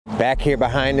Back here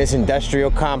behind this industrial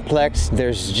complex,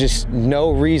 there's just no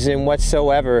reason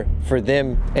whatsoever for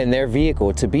them and their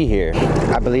vehicle to be here.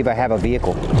 I believe I have a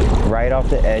vehicle right off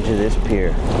the edge of this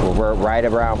pier. We're right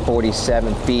around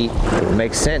 47 feet. It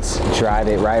makes sense. Drive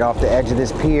it right off the edge of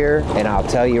this pier, and I'll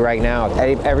tell you right now,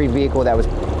 every vehicle that was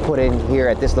put in here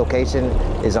at this location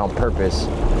is on purpose.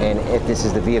 And if this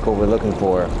is the vehicle we're looking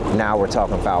for, now we're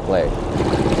talking foul play.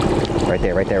 Right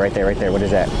there, right there, right there, right there. What is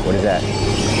that? What is that?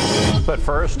 But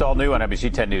first, all new on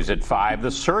NBC 10 News at 5.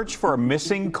 The search for a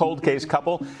missing cold case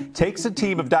couple takes a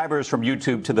team of divers from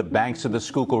YouTube to the banks of the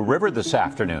Schuylkill River this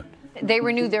afternoon. They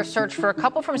renewed their search for a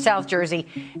couple from South Jersey,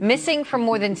 missing for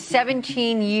more than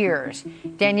 17 years.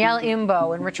 Danielle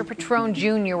Imbo and Richard Petrone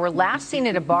Jr. were last seen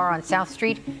at a bar on South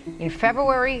Street in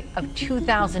February of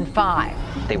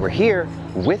 2005. They were here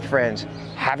with friends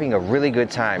having a really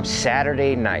good time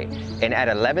Saturday night, and at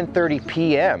 11:30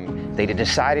 p.m. they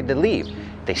decided to leave.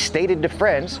 They stated to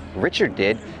friends, Richard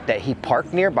did, that he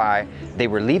parked nearby. They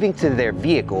were leaving to their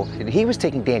vehicle, and he was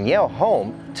taking Danielle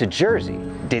home to Jersey.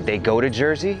 Did they go to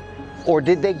Jersey? Or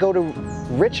did they go to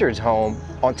Richard's home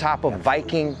on top of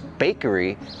Viking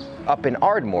Bakery up in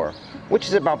Ardmore, which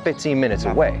is about 15 minutes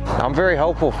away? I'm very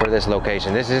hopeful for this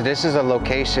location. This is a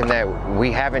location that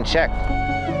we haven't checked.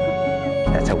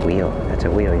 That's a wheel. That's a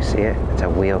wheel. You see it? It's a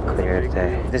wheel clear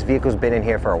today. This vehicle's been in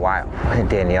here for a while. And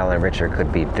Danielle and Richard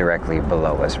could be directly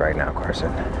below us right now,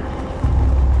 Carson.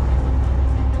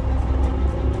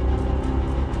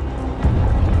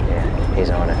 Yeah, he's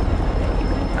on it.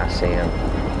 I see him.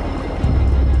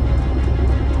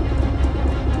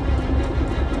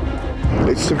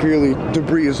 It's severely,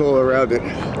 debris is all around it.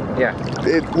 Yeah.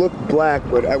 It looked black,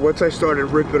 but once I started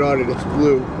ripping on it, it's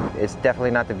blue. It's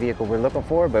definitely not the vehicle we're looking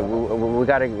for, but we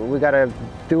gotta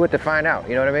do it to find out,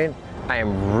 you know what I mean? I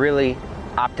am really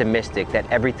optimistic that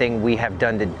everything we have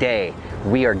done today,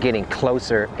 we are getting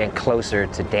closer and closer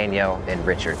to Danielle and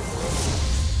Richard.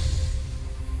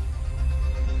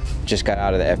 Just got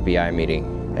out of the FBI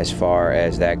meeting. As far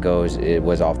as that goes, it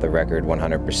was off the record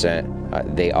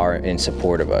 100%. They are in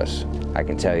support of us. I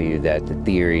can tell you that the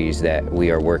theories that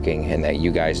we are working and that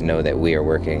you guys know that we are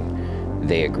working,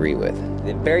 they agree with.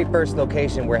 The very first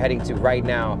location we're heading to right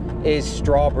now is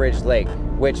Strawbridge Lake,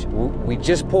 which we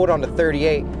just pulled on the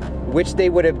 38, which they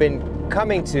would have been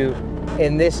coming to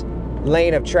in this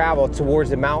lane of travel towards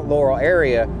the Mount Laurel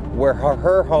area where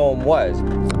her home was.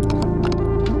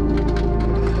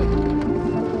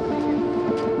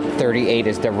 38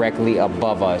 is directly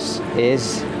above us.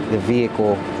 Is the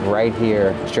vehicle right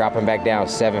here. It's dropping back down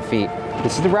 7 feet.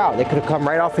 This is the route. They could have come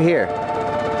right off of here.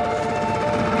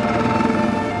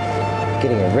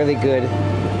 Getting a really good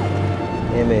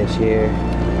image here.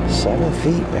 7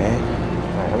 feet, man.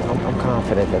 I'm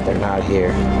confident that they're not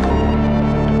here.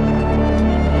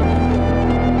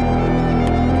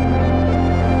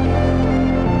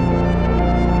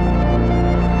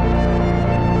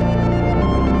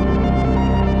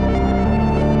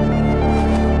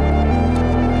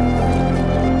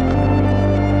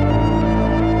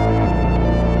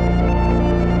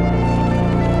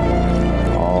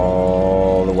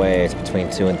 Between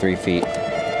 2 and 3 feet.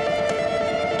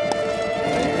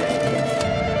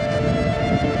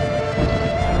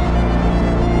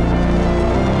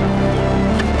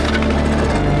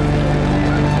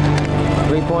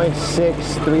 .6,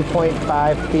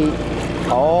 3.5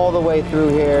 feet, all the way through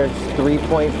here. It's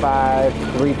 3.5,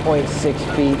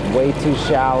 3.6 feet, way too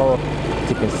shallow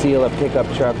to conceal a pickup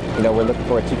truck. You know, we're looking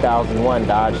for a 2001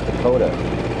 Dodge Dakota,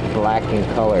 black in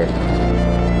color.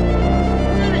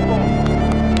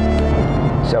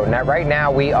 So now, right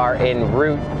now we are en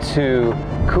route to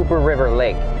Cooper River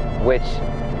Lake, which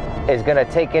is gonna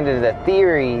take into the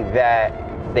theory that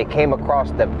they came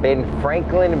across the Ben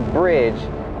Franklin Bridge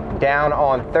down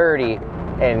on 30,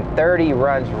 and 30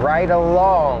 runs right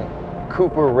along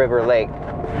Cooper River Lake.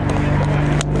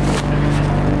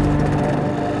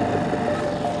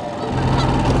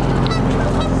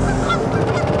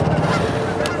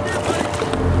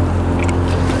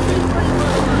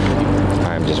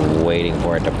 Waiting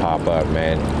for it to pop up,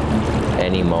 man.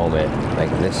 Any moment. Like,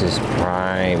 this is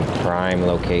prime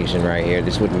location right here.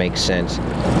 This would make sense.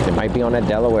 It might be on that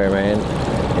Delaware, man.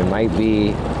 It might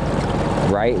be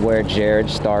right where Jared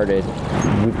started.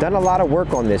 We've done a lot of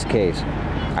work on this case.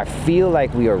 I feel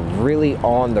like we are really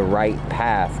on the right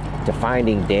path to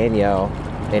finding Danielle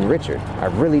and Richard. I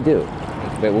really do.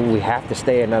 But we have to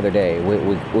stay another day.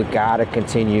 We gotta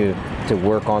continue to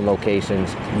work on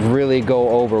locations, really go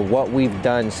over what we've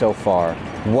done so far,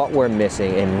 what we're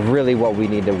missing, and really what we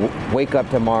need to wake up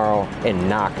tomorrow and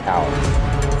knock out.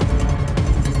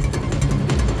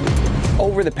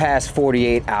 Over the past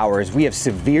 48 hours, we have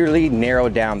severely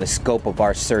narrowed down the scope of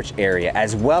our search area,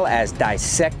 as well as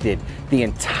dissected the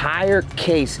entire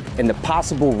case and the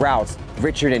possible routes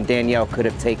Richard and Danielle could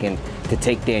have taken to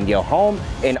take Danielle home,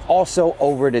 and also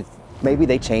over to maybe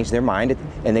they changed their mind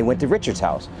and they went to Richard's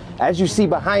house. As you see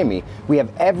behind me, we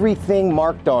have everything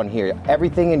marked on here.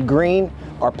 Everything in green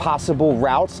are possible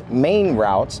routes, main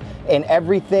routes, and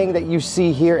everything that you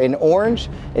see here in orange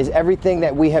is everything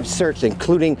that we have searched,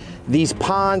 including these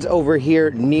ponds over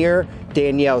here near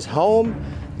Danielle's home,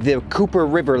 the Cooper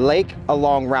River Lake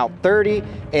along Route 30,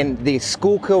 and the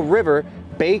Schuylkill River,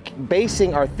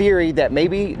 basing our theory that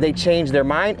maybe they changed their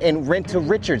mind and went to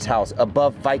Richard's house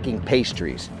above Viking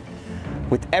Pastries.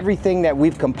 With everything that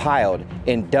we've compiled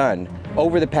and done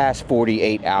over the past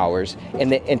 48 hours and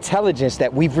the intelligence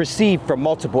that we've received from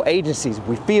multiple agencies,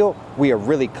 we feel we are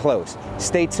really close.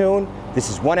 Stay tuned. This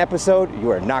is one episode you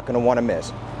are not going to want to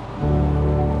miss.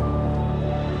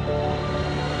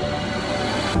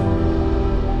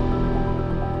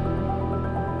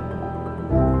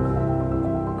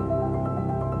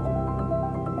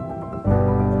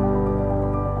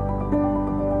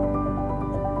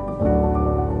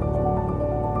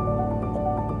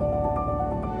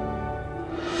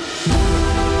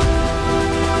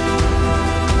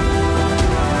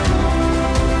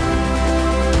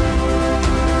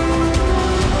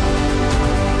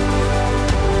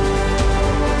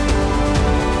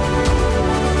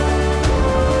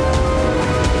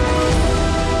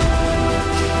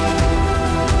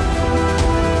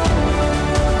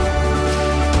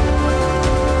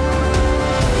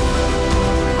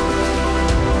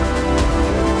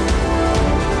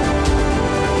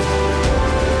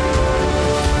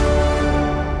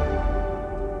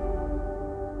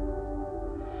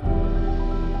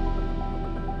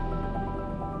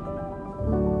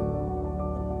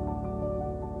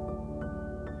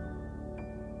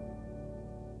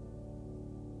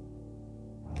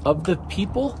 Of the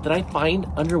people that I find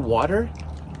underwater,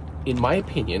 in my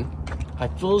opinion, I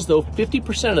feel as though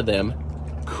 50% of them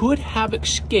could have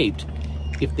escaped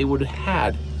if they would have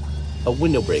had a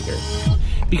window breaker.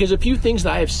 Because a few things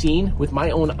that I have seen with my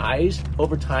own eyes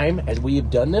over time as we have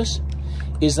done this,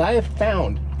 is I have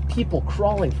found people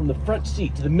crawling from the front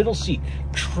seat to the middle seat,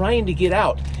 trying to get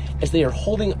out as they are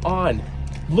holding on,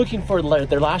 looking for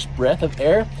their last breath of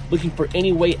air, looking for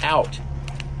any way out.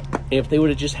 And if they would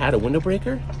have just had a window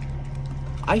breaker,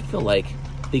 I feel like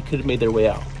they could have made their way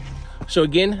out. So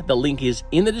again, the link is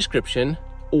in the description,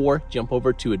 or jump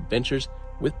over to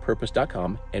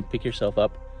adventureswithpurpose.com and pick yourself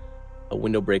up a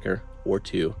window breaker or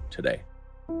two today.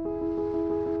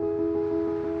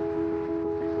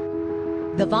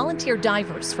 The volunteer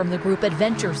divers from the group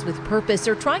Adventures with Purpose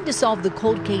are trying to solve the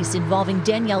cold case involving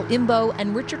Danielle Imbo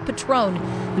and Richard Petrone,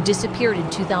 who disappeared in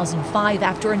 2005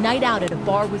 after a night out at a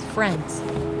bar with friends.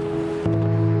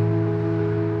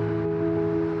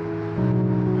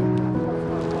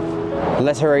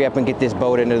 Let's hurry up and get this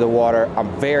boat into the water. I'm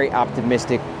very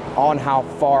optimistic on how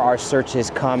far our search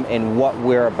has come and what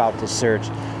we're about to search.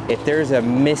 If there's a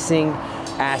missing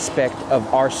aspect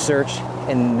of our search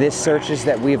and this searches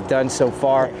that we've done so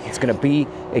far, it's gonna be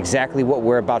exactly what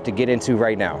we're about to get into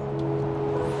right now.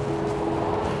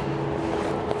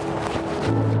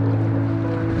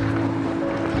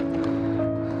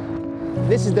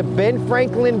 This is the Ben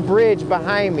Franklin Bridge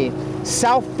behind me.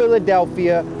 South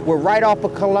Philadelphia, we're right off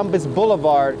of Columbus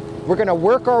Boulevard. We're gonna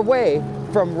work our way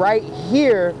from right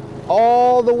here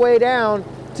all the way down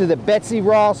to the Betsy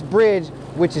Ross Bridge,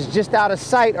 which is just out of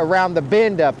sight around the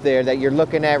bend up there that you're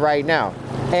looking at right now.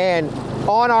 And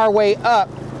on our way up,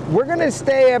 we're gonna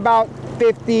stay about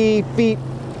 50 feet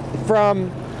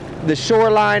from the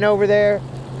shoreline over there.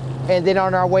 And then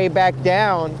on our way back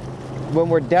down, when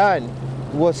we're done,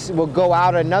 we'll go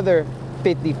out another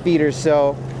 50 feet or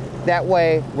so. That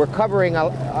way, we're covering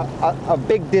a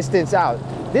big distance out.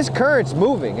 This current's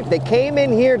moving. If they came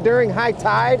in here during high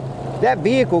tide, that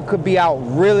vehicle could be out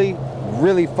really,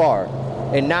 really far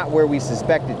and not where we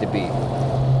suspect it to be.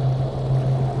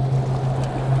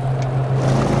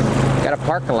 Got a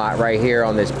parking lot right here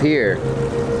on this pier.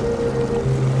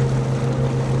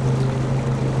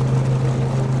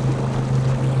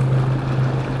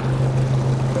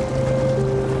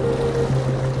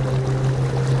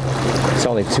 It's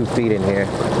only 2 feet in here.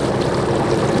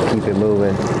 Keep it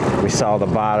moving. We saw the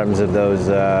bottoms of those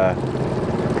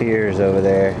piers over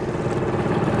there.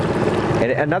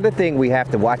 And another thing we have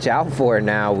to watch out for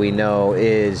now, we know,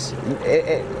 is,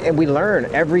 and we learn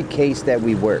every case that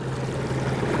we work.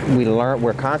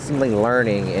 We're constantly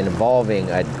learning and evolving,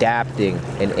 adapting,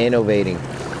 and innovating.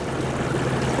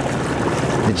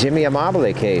 The Jimmy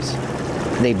Amabile case.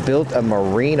 They built a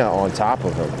marina on top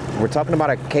of them. We're talking about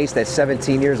a case that's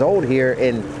 17 years old here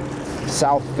in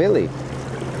South Philly.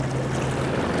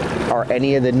 Are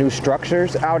any of the new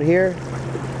structures out here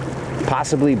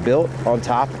possibly built on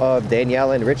top of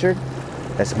Danielle and Richard?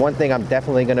 That's one thing I'm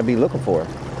definitely going to be looking for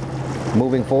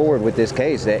moving forward with this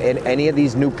case. And any of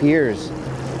these new piers,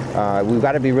 we've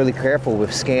got to be really careful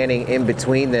with scanning in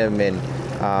between them and,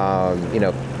 you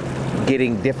know,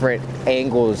 getting different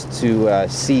angles to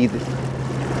see,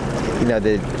 you know,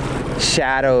 the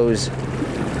shadows.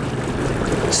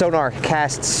 Sonar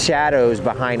casts shadows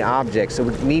behind objects, so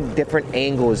we need different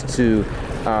angles to,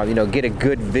 you know, get a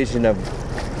good vision of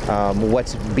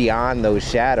what's beyond those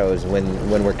shadows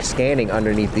when we're scanning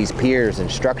underneath these piers and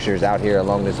structures out here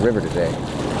along this river today.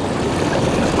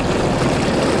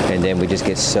 And then we just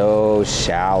get so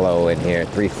shallow in here,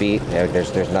 3 feet.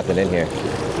 There's nothing in here,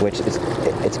 which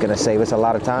it's going to save us a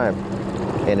lot of time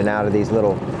in and out of these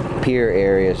little pier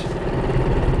areas.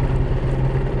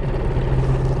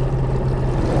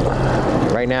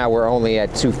 Right now we're only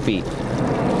at 2 feet,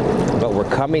 but we're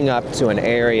coming up to an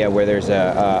area where there's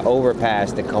a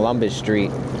overpass to Columbus Street.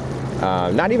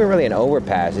 Not even really an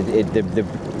overpass. The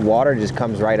water just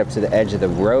comes right up to the edge of the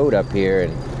road up here,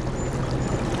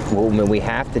 and we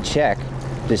have to check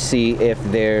to see if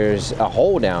there's a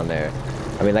hole down there.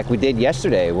 I mean, like we did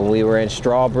yesterday when we were in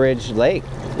Strawbridge Lake.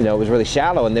 You know, it was really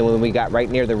shallow, and then when we got right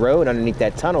near the road underneath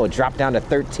that tunnel, it dropped down to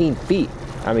 13 feet.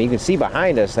 I mean, you can see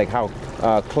behind us like how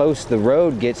close the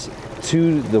road gets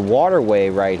to the waterway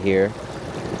right here.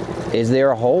 Is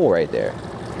there a hole right there?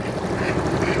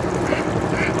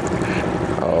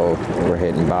 Oh, we're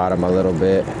hitting bottom a little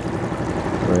bit.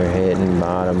 We're hitting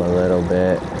bottom a little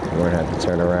bit. We're gonna have to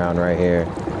turn around right here.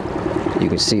 You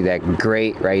can see that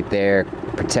grate right there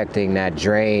protecting that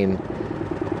drain.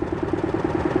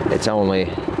 It's only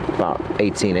about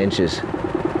 18 inches.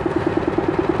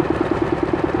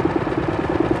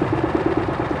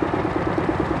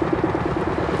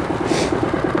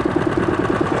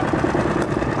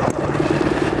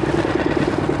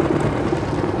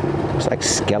 It's like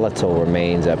skeletal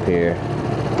remains up here.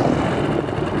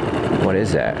 What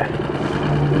is that?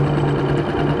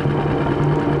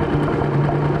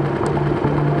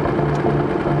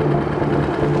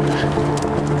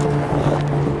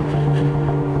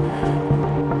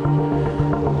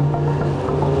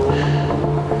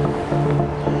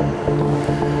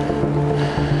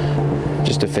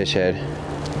 Just a fish head.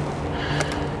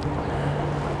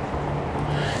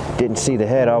 Didn't see the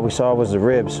head, all we saw was the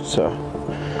ribs, so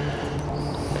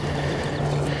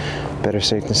better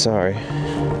safe than sorry.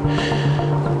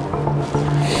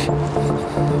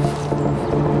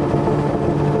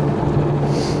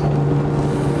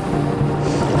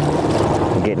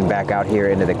 Getting back out here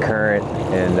into the current,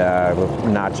 and we'll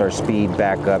notch our speed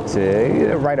back up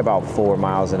to right about 4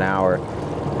 miles an hour.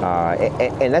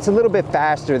 And that's a little bit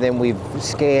faster than we've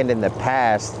scanned in the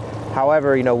past.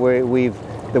 However, you know,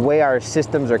 the way our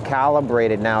systems are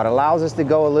calibrated now, it allows us to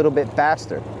go a little bit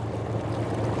faster,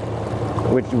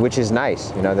 which is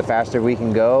nice. You know, the faster we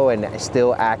can go and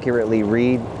still accurately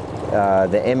read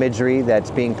the imagery that's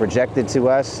being projected to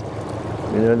us,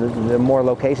 you know, the more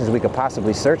locations we could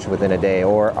possibly search within a day,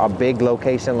 or a big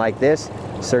location like this,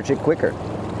 search it quicker.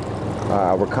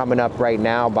 We're coming up right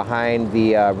now behind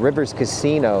the Rivers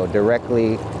Casino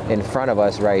directly in front of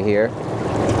us right here.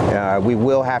 We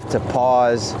will have to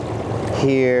pause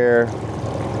here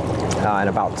in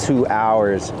about 2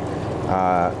 hours.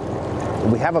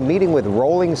 We have a meeting with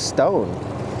Rolling Stone.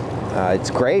 It's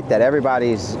great that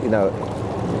everybody's, you know,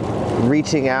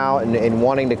 reaching out and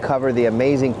wanting to cover the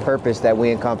amazing purpose that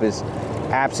we encompass.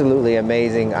 Absolutely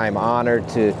amazing. I'm honored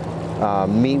to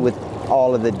meet with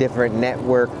all of the different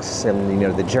networks and, you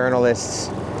know, the journalists,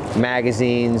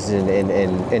 magazines,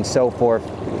 and so forth.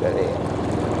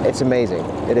 It's amazing.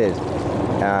 It is.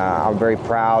 I'm very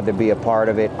proud to be a part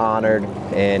of it, honored,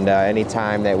 and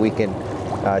anytime that we can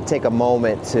take a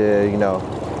moment to, you know,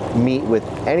 meet with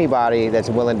anybody that's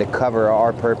willing to cover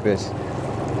our purpose,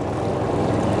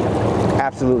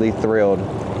 absolutely thrilled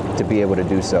to be able to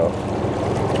do so.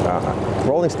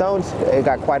 Rolling Stones, it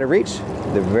got quite a reach.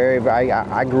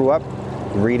 I grew up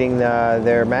reading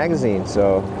their magazine,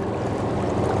 so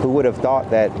who would have thought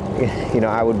that, you know,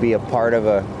 I would be a part of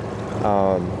a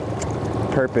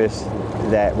purpose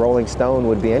that Rolling Stone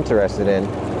would be interested in.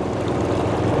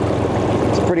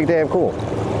 It's pretty damn cool.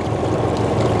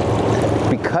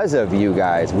 Because of you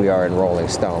guys, we are in Rolling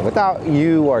Stone. Without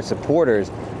you, our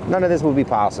supporters, none of this would be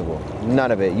possible.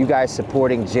 None of it. You guys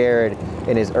supporting Jared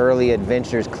in his early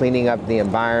adventures, cleaning up the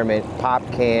environment, pop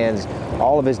cans,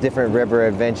 all of his different river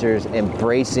adventures,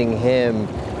 embracing him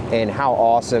and how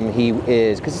awesome he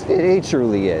is, because he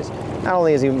truly is. Not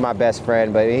only is he my best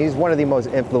friend, but he's one of the most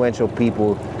influential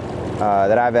people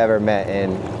that I've ever met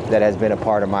and that has been a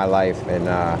part of my life.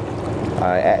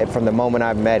 And from the moment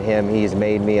I've met him, he's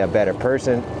made me a better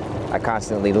person. I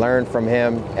constantly learn from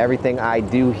him. Everything I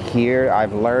do here,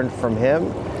 I've learned from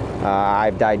him.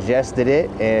 I've digested it,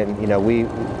 and you know, we're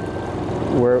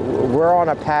on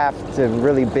a path to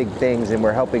really big things, and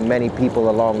we're helping many people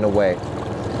along the way.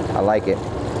 I like it.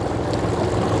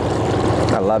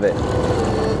 I love it.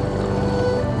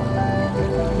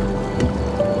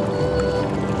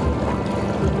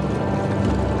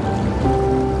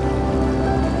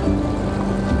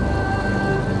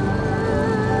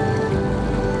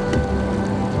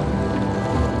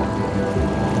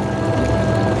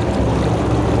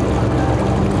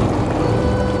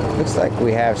 Looks like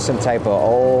we have some type of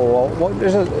old, well,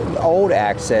 there's an old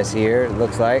access here, it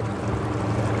looks like.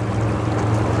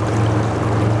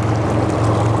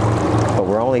 But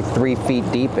we're only 3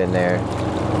 feet deep in there.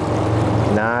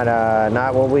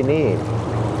 Not what we need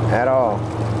at all.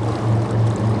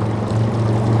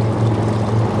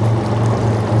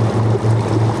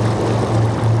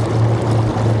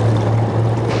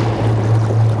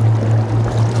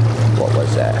 What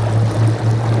was that?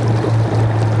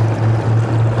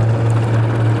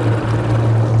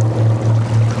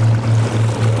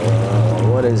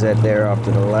 What is that there off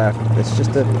to the left? It's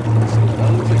just a...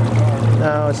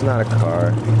 No, it's not a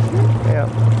car. Yeah.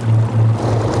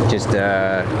 Just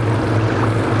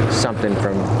something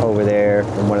from over there,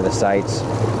 from one of the sites.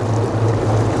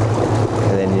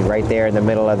 And then right there in the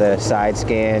middle of the side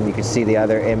scan, you can see the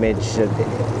other image.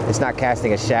 It's not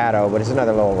casting a shadow, but it's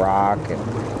another little rock. And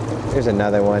there's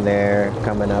another one there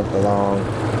coming up along.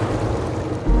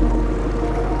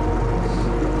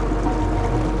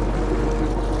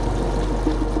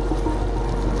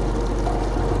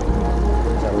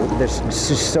 There's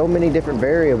just so many different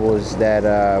variables that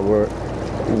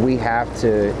we have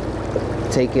to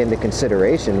take into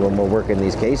consideration when we're working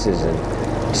these cases, and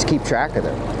just keep track of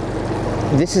them.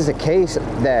 This is a case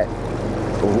that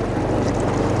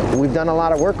we've done a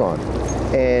lot of work on,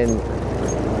 and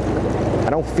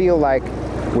I don't feel like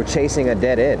we're chasing a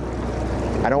dead end.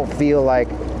 I don't feel like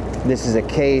this is a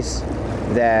case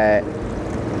that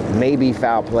may be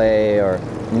foul play or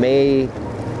may,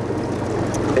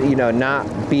 you know, not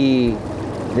be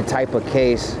the type of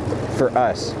case for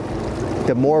us.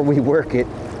 The more we work it,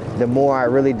 the more I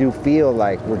really do feel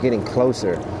like we're getting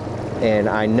closer. And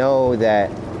I know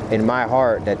that in my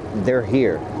heart that they're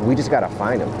here. We just gotta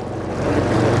find them.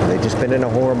 They've just been in a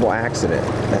horrible accident.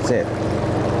 That's it.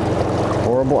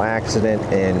 Horrible accident.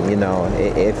 And you know,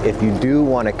 if you do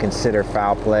want to consider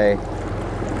foul play,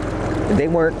 they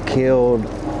weren't killed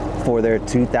for their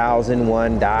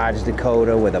 2001 Dodge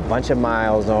Dakota with a bunch of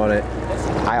miles on it.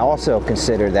 I also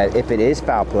consider that if it is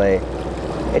foul play,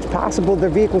 it's possible their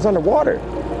vehicle's underwater,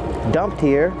 dumped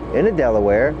here in the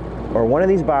Delaware, or one of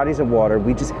these bodies of water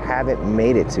we just haven't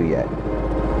made it to yet.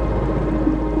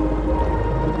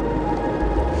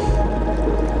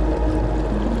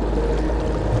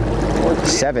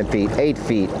 Seven feet, 8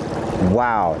 feet,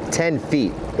 wow, 10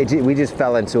 feet. We just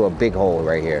fell into a big hole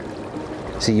right here.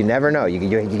 So you never know.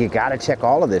 You gotta check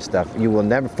all of this stuff. You will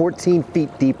never. 14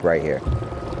 feet deep right here.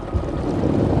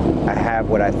 I have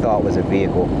what I thought was a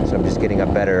vehicle, so I'm just getting a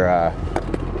better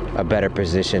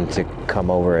position to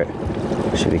come over it.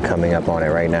 Should be coming up on it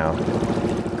right now.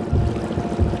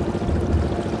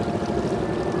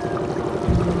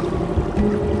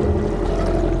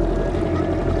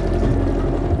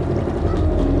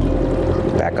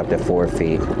 Back up to 4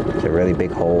 feet. It's a really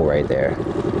big hole right there.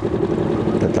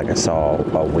 Looks like I saw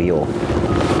a wheel.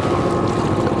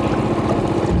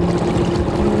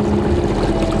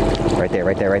 Right there,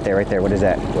 right there, right there, right there. What is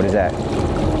that? What is that?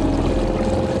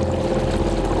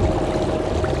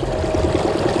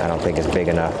 I don't think it's big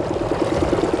enough.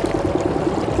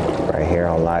 Right here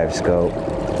on live scope.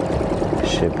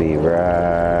 Should be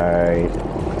right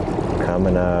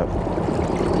coming up.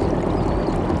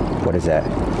 What is that?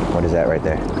 What is that right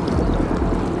there?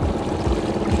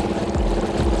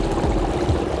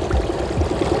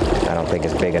 I don't think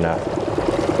it's big enough.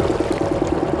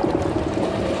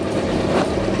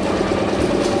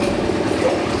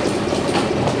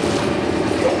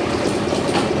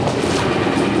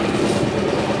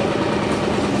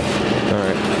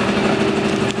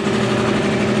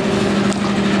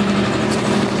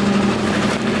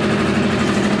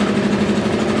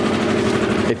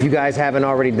 If you guys haven't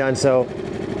already done so,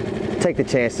 take the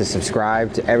chance to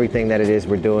subscribe to everything that it is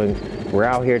we're doing. We're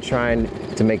out here trying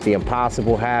to make the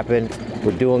impossible happen.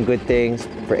 We're doing good things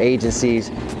for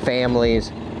agencies,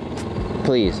 families,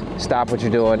 please stop what you're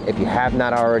doing. If you have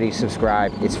not already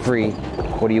subscribed, it's free.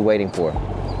 What are you waiting for?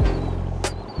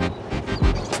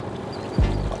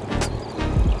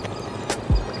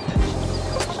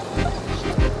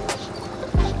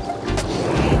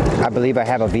 I believe I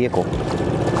have a vehicle.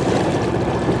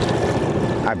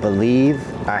 I believe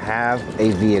I have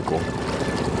a vehicle.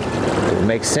 It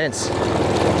makes sense.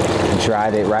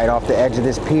 Drive it right off the edge of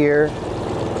this pier.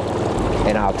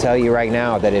 And I'll tell you right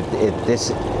now that if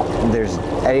there's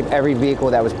every vehicle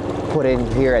that was put in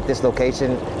here at this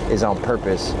location is on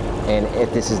purpose. And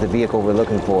if this is the vehicle we're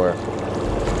looking for,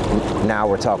 now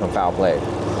we're talking foul play.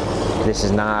 This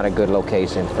is not a good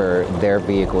location for their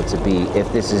vehicle to be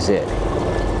if this is it.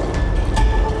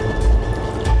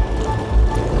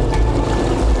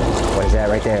 What is that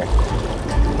right there?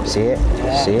 See it?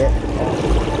 Yeah. See it?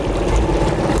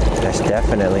 That's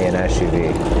definitely an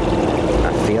SUV.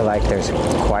 I feel like there's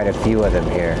quite a few of them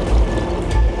here.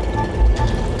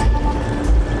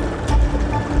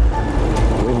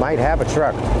 We might have a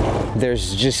truck.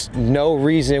 There's just no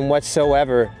reason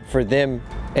whatsoever for them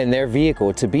and their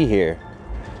vehicle to be here.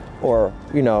 Or,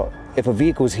 you know, if a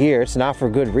vehicle's here, it's not for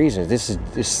good reasons. This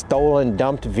is stolen,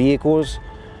 dumped vehicles,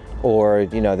 or,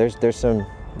 you know, there's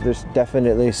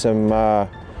definitely some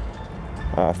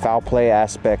foul play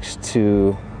aspects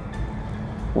to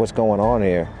what's going on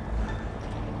here.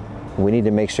 We need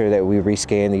to make sure that we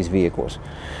rescan these vehicles.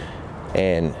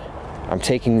 And I'm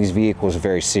taking these vehicles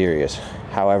very serious.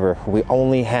 However, we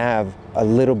only have a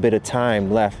little bit of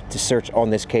time left to search on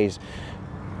this case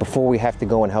before we have to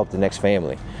go and help the next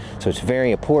family. So it's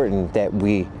very important that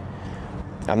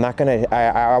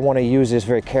I want to use this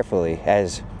very carefully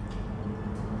as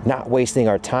not wasting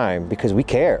our time, because we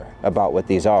care about what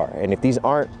these are. And if these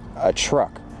aren't a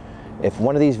truck, if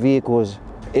one of these vehicles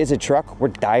is a truck, we're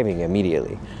diving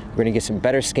immediately. We're gonna get some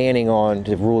better scanning on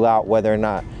to rule out whether or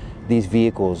not these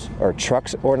vehicles are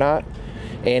trucks or not,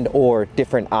 and or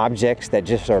different objects that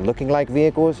just are looking like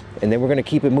vehicles, and then we're gonna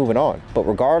keep it moving on. But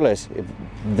regardless, if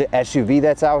the SUV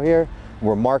that's out here,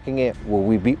 we're marking it,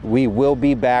 we will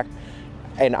be back.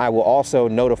 And I will also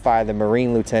notify the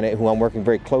Marine lieutenant, who I'm working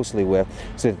very closely with,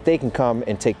 so that they can come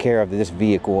and take care of this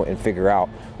vehicle and figure out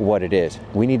what it is.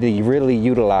 We need to really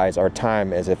utilize our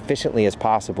time as efficiently as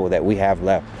possible that we have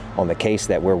left on the case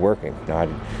that we're working. You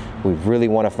know, we really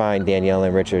want to find Danielle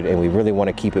and Richard, and we really want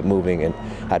to keep it moving. And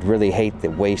I'd really hate to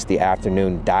waste the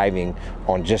afternoon diving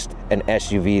on just an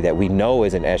SUV that we know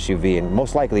is an SUV and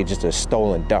most likely just a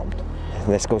stolen dump.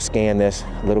 Let's go scan this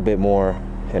a little bit more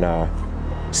and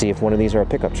see if one of these are a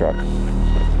pickup truck.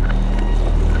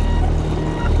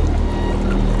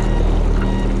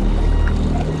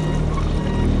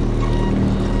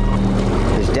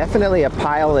 There's definitely a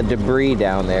pile of debris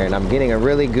down there, and I'm getting a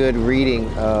really good reading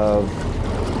of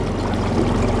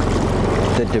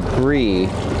the debris.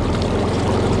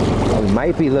 We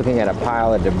might be looking at a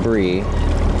pile of debris.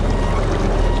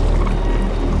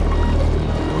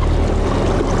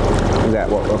 We got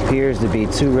what appears to be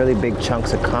two really big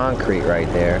chunks of concrete right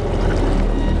there.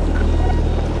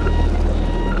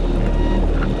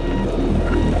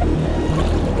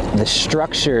 The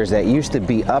structures that used to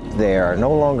be up there are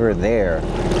no longer there.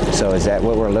 So is that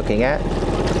what we're looking at?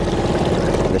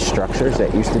 The structures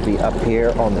that used to be up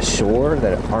here on the shore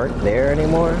that aren't there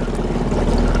anymore?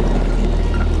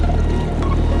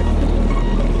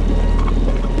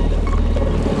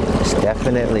 It's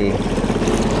definitely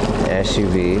an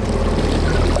SUV.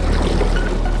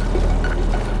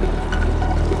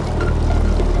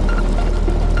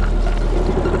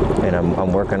 And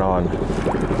I'm working on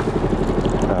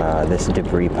this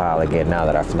debris pile again now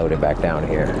that I floated back down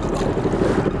here.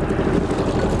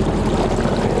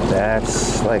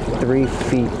 That's like 3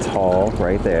 feet tall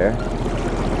right there.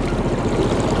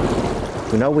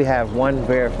 We know we have one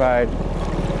verified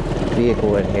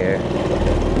vehicle in here.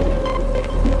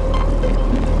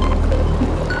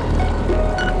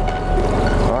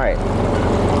 All right.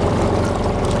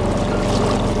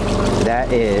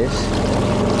 That is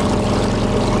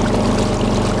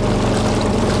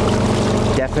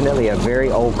definitely a very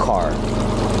old car.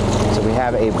 So we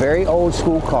have a very old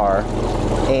school car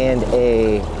and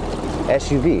a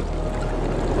SUV.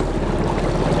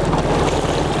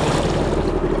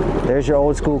 There's your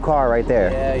old school car right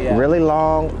there. Yeah. Really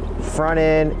long front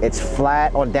end. It's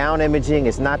flat on down imaging.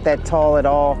 It's not that tall at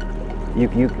all. You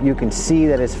can see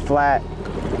that it's flat.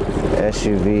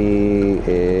 SUV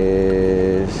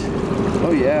is...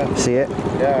 Oh yeah. See it?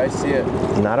 Yeah, I see it.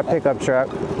 It's not a pickup truck.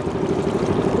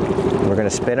 We're gonna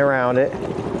spin around it.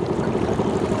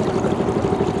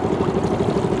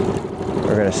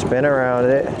 We're gonna spin around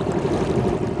it.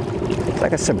 It's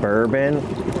like a Suburban,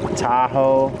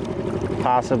 Tahoe.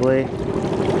 possibly.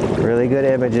 Really good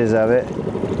images of it.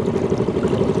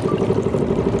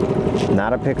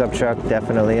 Not a pickup truck,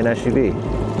 definitely an SUV.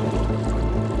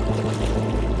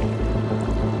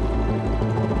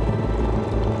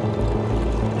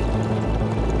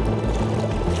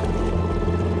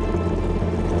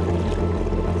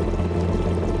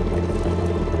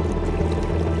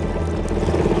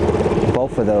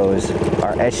 Both of those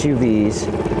are SUVs.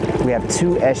 We have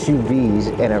 2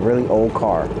 SUVs and a really old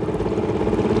car.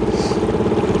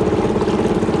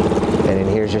 And then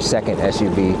here's your second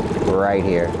SUV right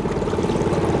here.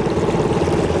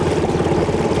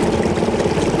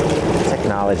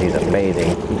 Technology is amazing.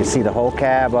 You can see the whole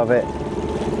cab of it.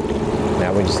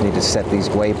 Now we just need to set these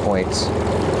waypoints.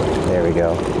 There we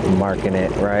go. Marking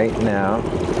it right now.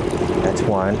 That's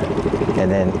one. And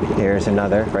then here's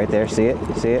another right there. See it?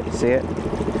 See it? See it?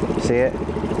 See it?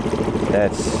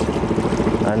 That's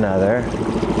another.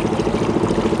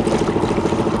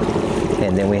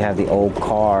 And then we have the old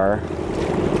car.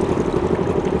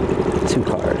 2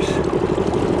 cars.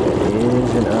 It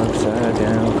is an upside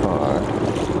down car.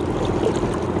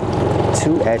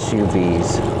 2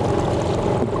 SUVs.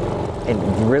 A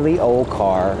really old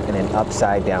car and an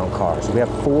upside down car. So we have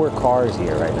 4 cars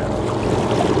here right now.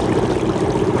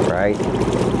 Right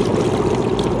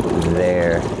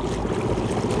there.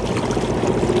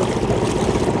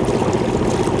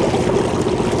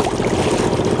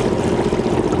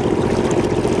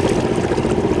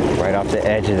 Right off the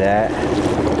edge of that.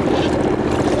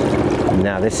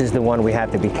 Now this is the one we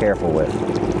have to be careful with.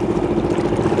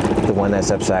 The one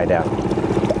that's upside down.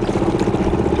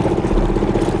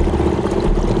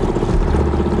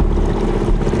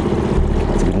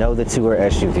 We know the 2 are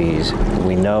SUVs.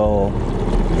 We know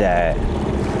that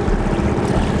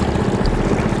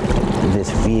this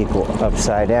vehicle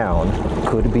upside down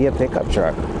could be a pickup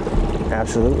truck.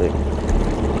 Absolutely.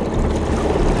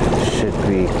 Should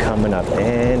be coming up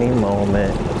any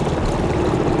moment.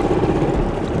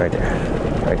 Right there.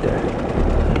 Right there.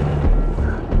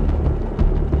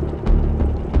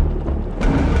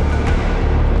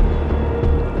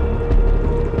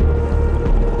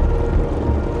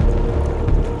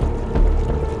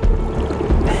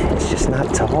 It's just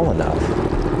not tall enough.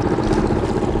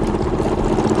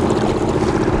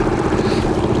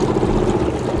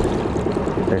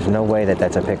 There's no way that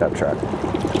that's a pickup truck.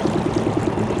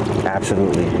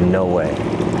 Absolutely no way.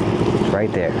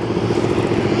 Right there.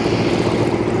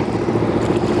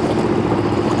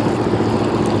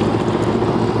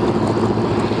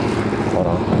 Hold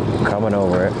on. Coming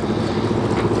over it.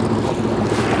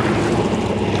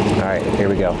 All right, here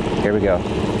we go. Here we go.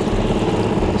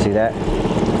 See that?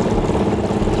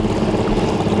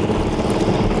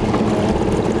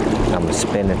 I'm gonna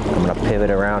spin it. I'm gonna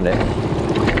pivot around it.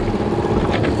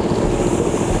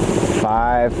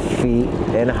 5 feet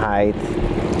in height.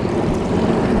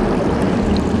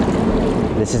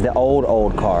 This is the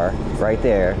old car right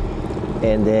there.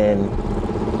 And then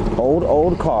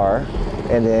old car.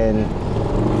 And then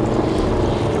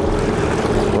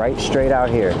right straight out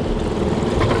here.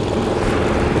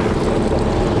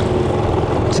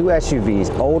 2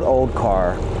 SUVs, old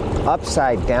car,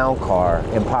 upside down car,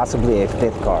 and possibly a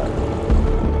 5th car.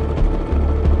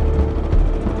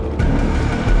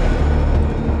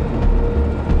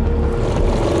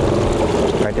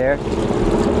 Right there,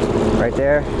 right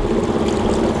there.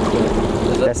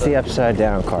 That's the upside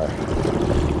down car.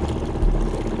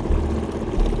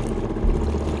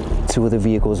 2 of the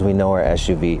vehicles we know are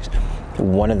SUVs.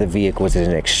 One of the vehicles is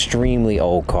an extremely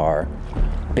old car,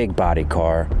 big body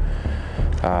car.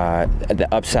 The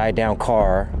upside down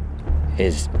car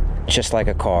is just like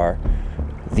a car.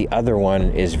 The other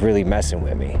one is really messing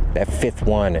with me. That 5th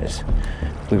one is,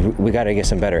 we got to get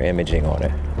some better imaging on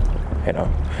it. You know,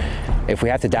 if we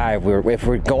have to dive, if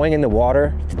we're going in the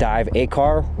water to dive a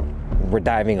car, we're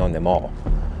diving on them all.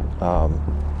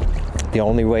 The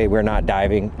only way we're not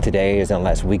diving today is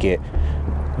unless we get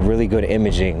really good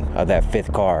imaging of that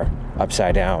 5th car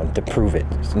upside down to prove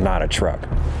it's not a truck.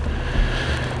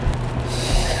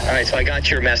 All right, so I got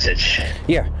your message.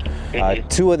 Yeah,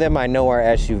 2 of them I know are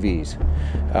SUVs.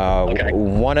 Okay.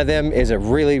 One of them is a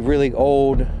really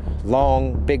old,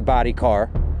 long, big body car.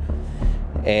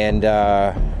 And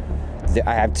I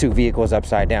have 2 vehicles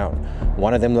upside down.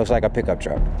 One of them looks like a pickup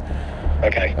truck.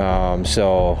 Okay.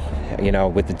 So, you know,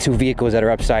 with the 2 vehicles that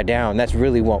are upside down, that's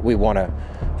really what we want to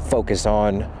focus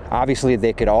on. Obviously,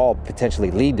 they could all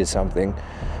potentially lead to something.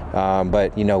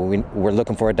 But you know, we're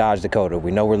looking for a Dodge Dakota.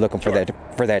 We know we're looking for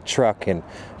that truck, and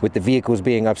with the vehicles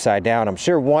being upside down, I'm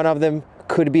sure one of them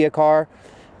could be a car.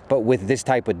 But with this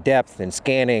type of depth and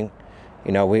scanning,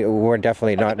 you know, we're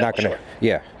definitely not going to. Sure.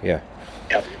 Yeah. Yep.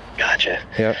 Gotcha.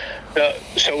 Gotcha. Yep.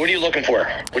 So what are you looking for?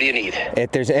 What do you need?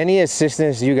 If there's any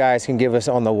assistance you guys can give us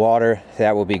on the water,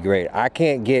 that would be great. I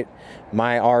can't get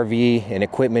my RV and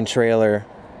equipment trailer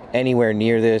anywhere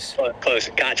near this. Close.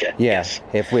 Gotcha. Yes.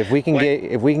 If we can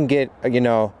get you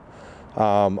know,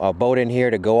 a boat in here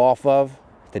to go off of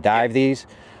to dive these,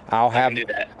 I'll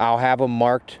have them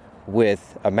marked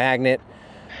with a magnet.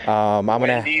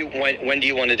 When do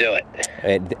you want to do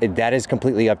it? That is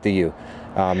completely up to you.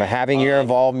 Having your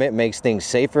involvement makes things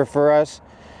safer for us.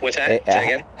 What's that? Say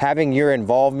again? Having your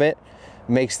involvement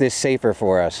makes this safer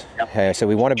for us. Yep. So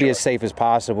we want to be as safe as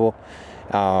possible.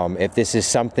 If this is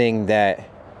something that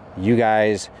you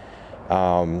guys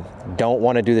don't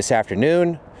want to do this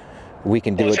afternoon, we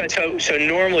can do it. So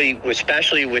normally,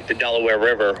 especially with the Delaware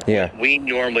River, what we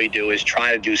normally do is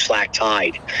try to do slack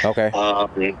tide. Okay.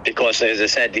 Because as I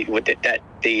said,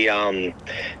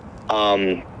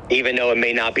 even though it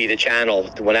may not be the channel,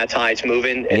 when that tide's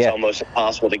moving, it's almost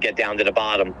impossible to get down to the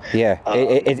bottom. Yeah,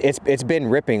 it's been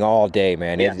ripping all day,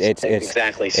 man. It's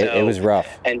exactly. So it was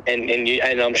rough. And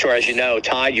I'm sure, as you know,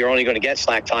 tide, you're only going to get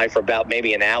slack tide for about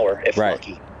maybe an hour, if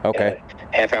lucky. Okay.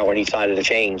 Half hour on each side of the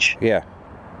change. Yeah.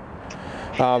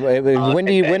 When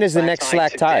is the next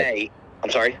slack tide? I'm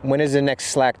sorry? When is the next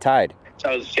slack tide?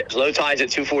 So low tide's at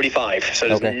 2:45, so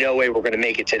there's no way we're going to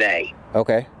make it today.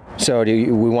 Okay. So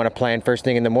we want to plan first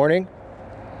thing in the morning?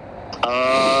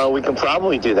 We can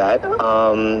probably do that.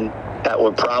 That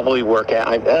would probably work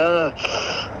out.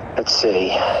 Let's see,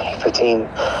 15.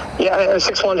 Yeah,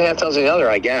 6 1 half dozen the other,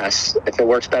 I guess. If it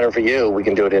works better for you, we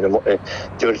can do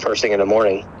it first thing in the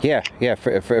morning. Yeah.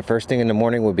 For first thing in the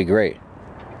morning would be great.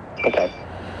 Okay.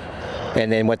 And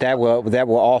then what that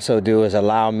will also do is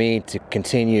allow me to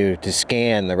continue to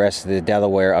scan the rest of the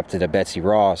Delaware up to the Betsy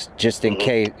Ross, just in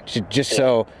case,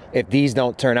 so if these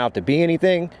don't turn out to be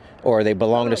anything, or they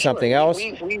belong to something else.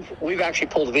 We've actually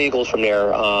pulled vehicles from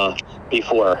there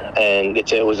before, and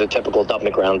it was a typical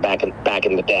dumping ground back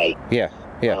in the day. Yeah.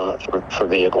 For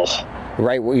vehicles.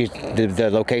 Right, the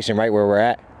location right where we're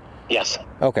at. Yes.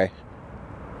 Okay.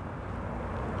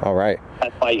 All right.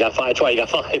 That's why you got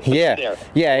five. Yeah. There.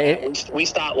 Yeah. We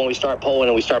stop when we start pulling,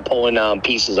 and we start pulling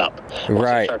pieces up. Once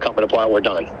right. they start coming apart, we're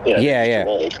done. Yeah. Too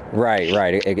old. Right.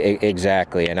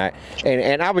 Exactly. And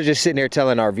I was just sitting there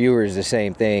telling our viewers the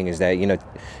same thing, is that,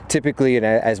 typically, and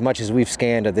as much as we've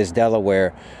scanned of this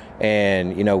Delaware,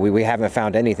 and we haven't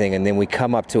found anything, and then we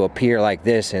come up to a pier like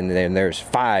this, and then there's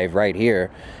 5 right here.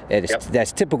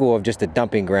 That's typical of just a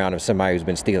dumping ground of somebody who's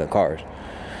been stealing cars.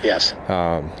 Yes.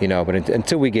 But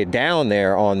until we get down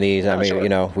there on these,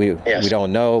 we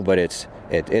don't know, but it's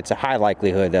a high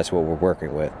likelihood that's what we're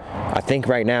working with. I think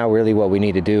right now, really what we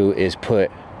need to do is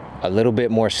put a little bit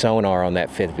more sonar on that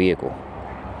 5th vehicle,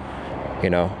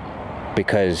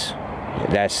 because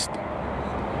that's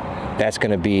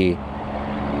going to be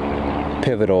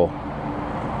pivotal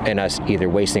in us either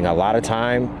wasting a lot of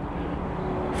time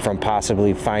from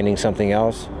possibly finding something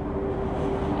else.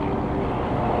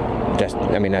 That's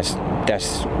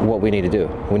what we need to do.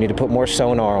 We need to put more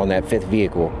sonar on that 5th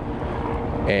vehicle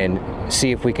and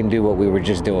see if we can do what we were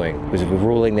just doing, was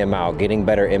ruling them out, getting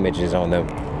better images on them.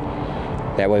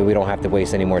 That way we don't have to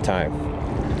waste any more time.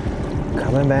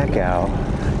 Coming back out.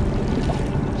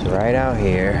 It's right out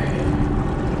here.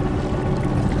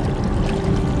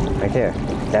 Right there.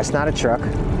 That's not a truck.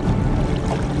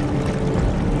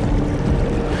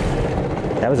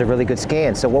 That was a really good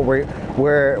scan. So what we're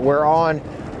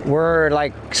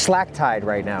like slack tide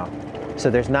right now.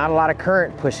 So there's not a lot of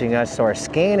current pushing us, so our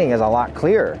scanning is a lot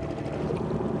clearer.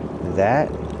 That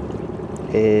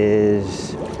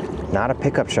is not a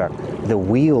pickup truck. The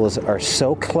wheels are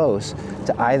so close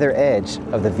to either edge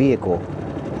of the vehicle.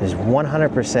 There's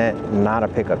 100% not a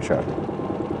pickup truck.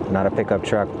 Not a pickup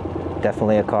truck,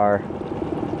 definitely a car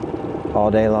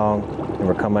all day long. And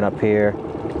we're coming up here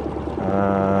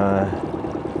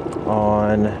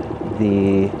on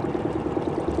the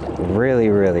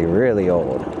really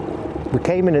old. We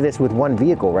came into this with 1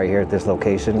 vehicle right here at this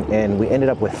location, and we ended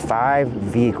up with 5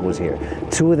 vehicles here.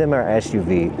 2 of them are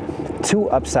SUV, 2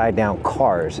 upside down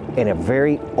cars, and a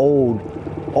very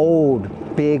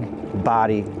old big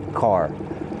body car.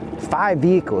 5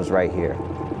 vehicles right here.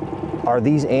 Are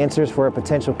these answers for a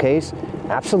potential case?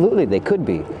 Absolutely, they could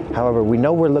be. However, we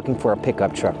know we're looking for a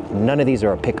pickup truck. None of these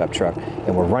are a pickup truck,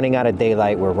 and we're running out of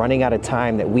daylight. We're running out of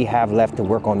time that we have left to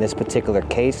work on this particular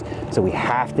case, so we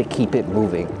have to keep it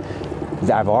moving.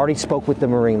 I've already spoke with the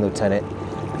Marine Lieutenant.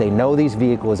 They know these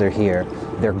vehicles are here.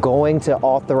 They're going to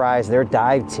authorize their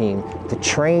dive team to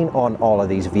train on all of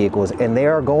these vehicles, and they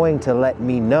are going to let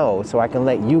me know so I can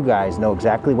let you guys know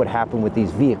exactly what happened with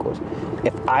these vehicles.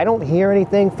 If I don't hear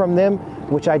anything from them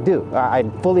which I do. I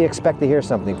fully expect to hear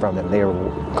something from them. They are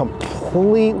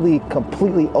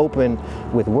completely open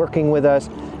with working with us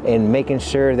and making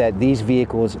sure that these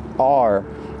vehicles are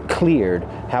cleared.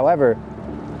 However,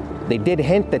 they did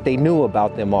hint that they knew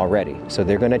about them already. So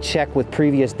they're gonna check with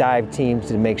previous dive teams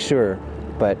to make sure,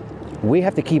 but we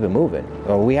have to keep it moving.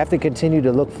 Or we have to continue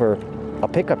to look for a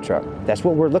pickup truck. That's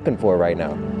what we're looking for right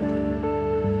now.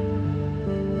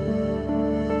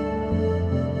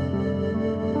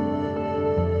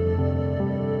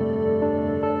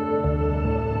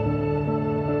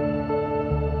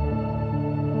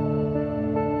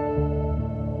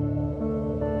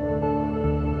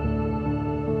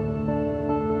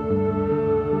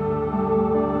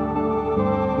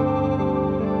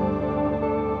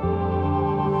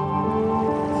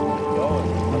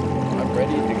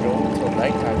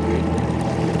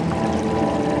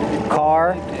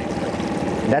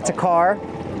 That's a car,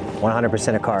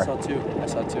 100% a car. I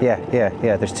saw two. Yeah,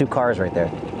 there's two cars right there.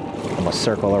 I'm gonna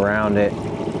circle around it.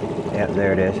 Yeah,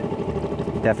 there it is.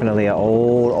 Definitely an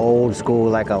old school,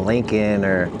 like a Lincoln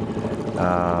or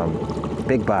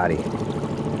big body.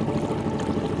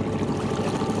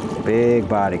 Big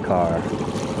body car.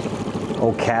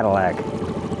 Old Cadillac.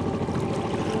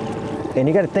 And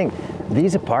you gotta think,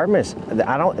 these apartments,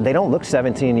 they don't look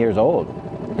 17 years old.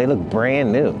 They look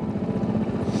brand new.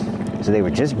 So they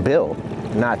were just built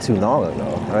not too long ago.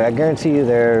 I guarantee you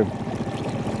they're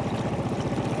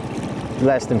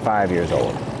less than 5 years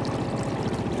old.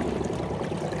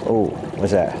 Oh,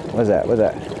 what's that? What's that? What's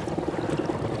that?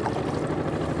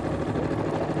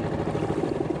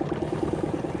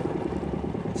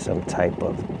 Some type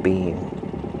of beam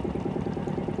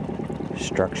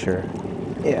structure.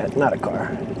 Yeah, not a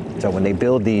car. So when they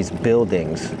build these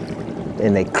buildings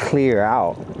and they clear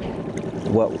out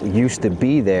what used to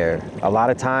be there, a lot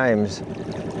of times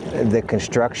the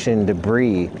construction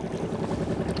debris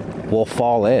will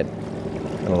fall in.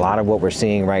 And a lot of what we're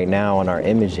seeing right now in our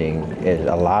imaging is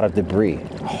a lot of debris,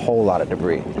 a whole lot of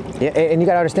debris. Yeah, and you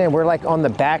gotta understand, we're like on the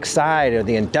back side of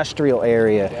the industrial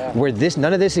area where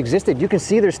none of this existed. You can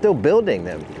see they're still building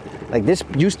them. Like this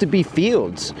used to be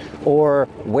fields or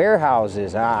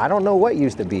warehouses. I don't know what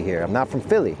used to be here. I'm not from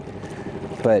Philly,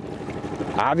 but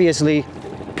obviously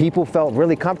people felt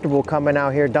really comfortable coming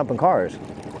out here dumping cars.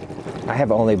 I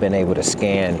have only been able to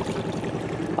scan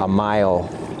a mile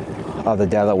of the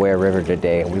Delaware River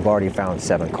today, and we've already found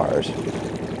 7 cars.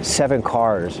 7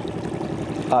 cars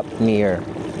up near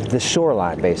the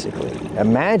shoreline, basically.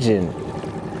 Imagine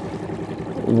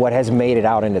what has made it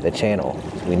out into the channel.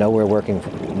 We know we're looking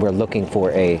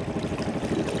for a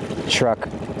truck,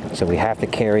 so we have to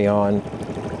carry on.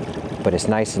 But it's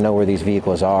nice to know where these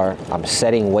vehicles are. I'm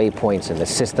setting waypoints in the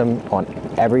system on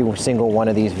every single one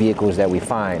of these vehicles that we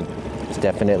find. It's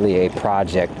definitely a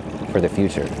project for the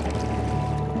future.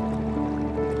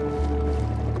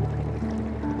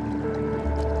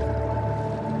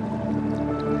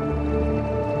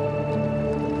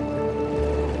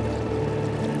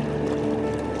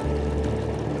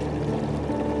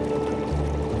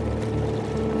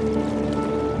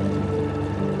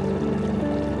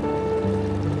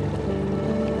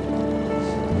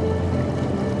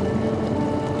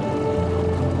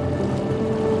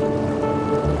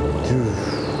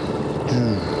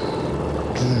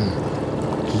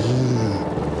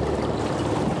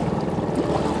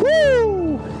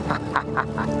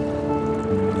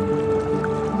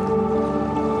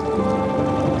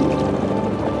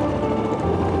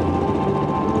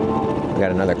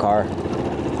 Got another car.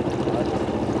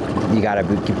 You gotta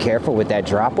be careful with that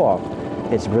drop off.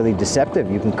 It's really deceptive.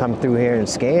 You can come through here and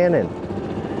scan and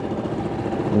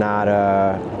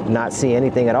not see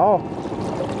anything at all.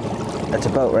 That's a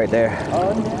boat right there.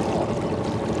 Oh, no.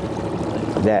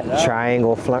 That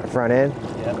triangle front end.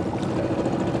 Yep.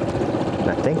 And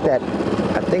I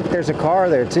think there's a car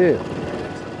there too.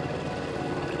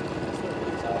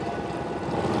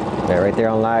 There, right there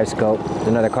on live scope. There's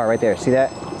another car right there. See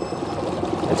that?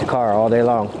 It's a car all day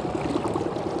long.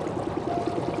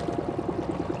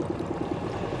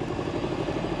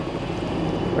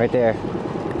 Right there.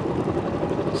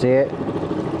 See it?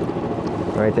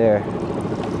 Right there.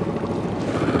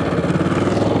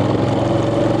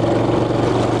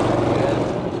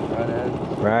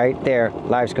 Right there,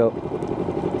 live scope.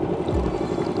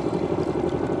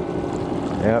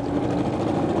 Yep.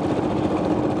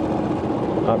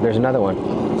 Oh, there's another one.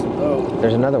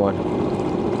 There's another one.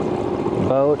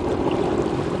 Boat.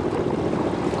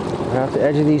 Right off the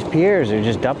edge of these piers, they're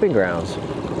just dumping grounds.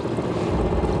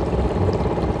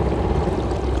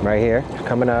 Right here,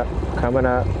 coming up, coming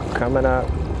up, coming up,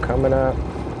 coming up.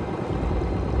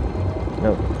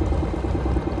 Nope.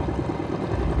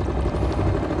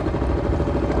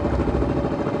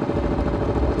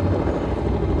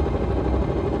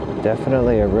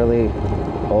 Definitely a really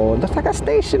old, looks like a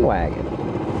station wagon.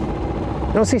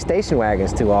 You don't see station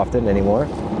wagons too often anymore.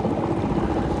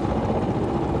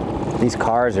 These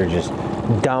cars are just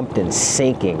dumped and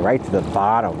sinking right to the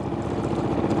bottom.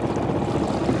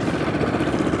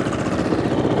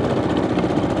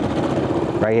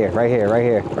 Right here, right here, right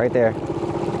here, right there.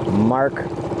 Mark,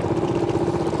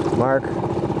 mark,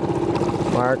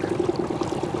 mark,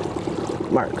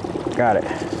 mark. Got it.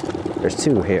 There's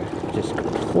two here, just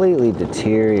completely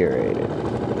deteriorated.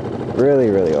 Really,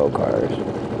 really old cars.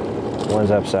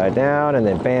 One's upside down, and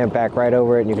then bam, back right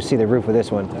over it, and you can see the roof of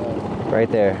this one right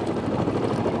there.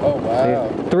 Oh, wow.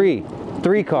 See?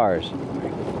 Three cars.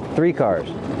 Three cars.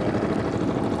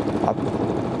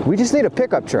 We just need a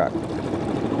pickup truck.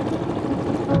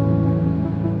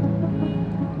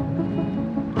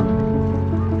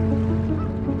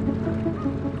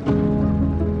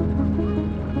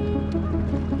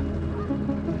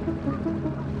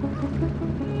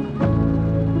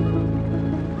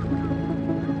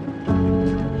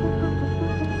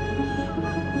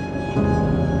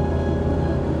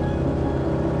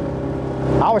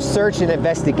 Our search and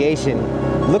investigation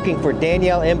looking for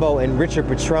Danielle Imbo and Richard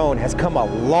Petrone has come a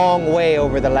long way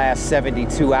over the last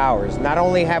 72 hours. Not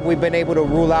only have we been able to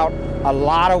rule out a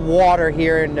lot of water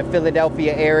here in the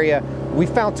Philadelphia area, we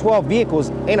found 12 vehicles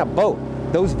in a boat.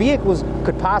 Those vehicles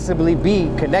could possibly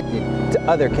be connected to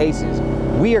other cases.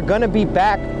 We are gonna be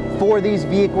back for these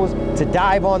vehicles to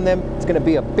dive on them. It's gonna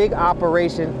be a big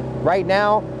operation. Right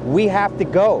now, we have to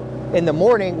go. In the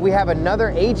morning, we have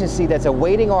another agency that's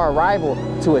awaiting our arrival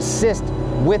to assist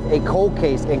with a cold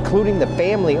case, including the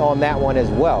family on that one as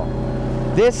well.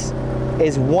 This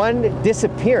is one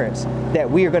disappearance that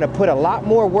we are going to put a lot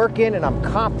more work in, and I'm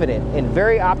confident and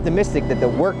very optimistic that the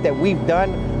work that we've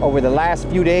done over the last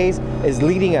few days is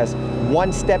leading us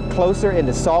one step closer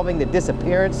into solving the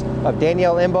disappearance of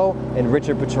Danielle Imbo and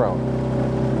Richard Petrone.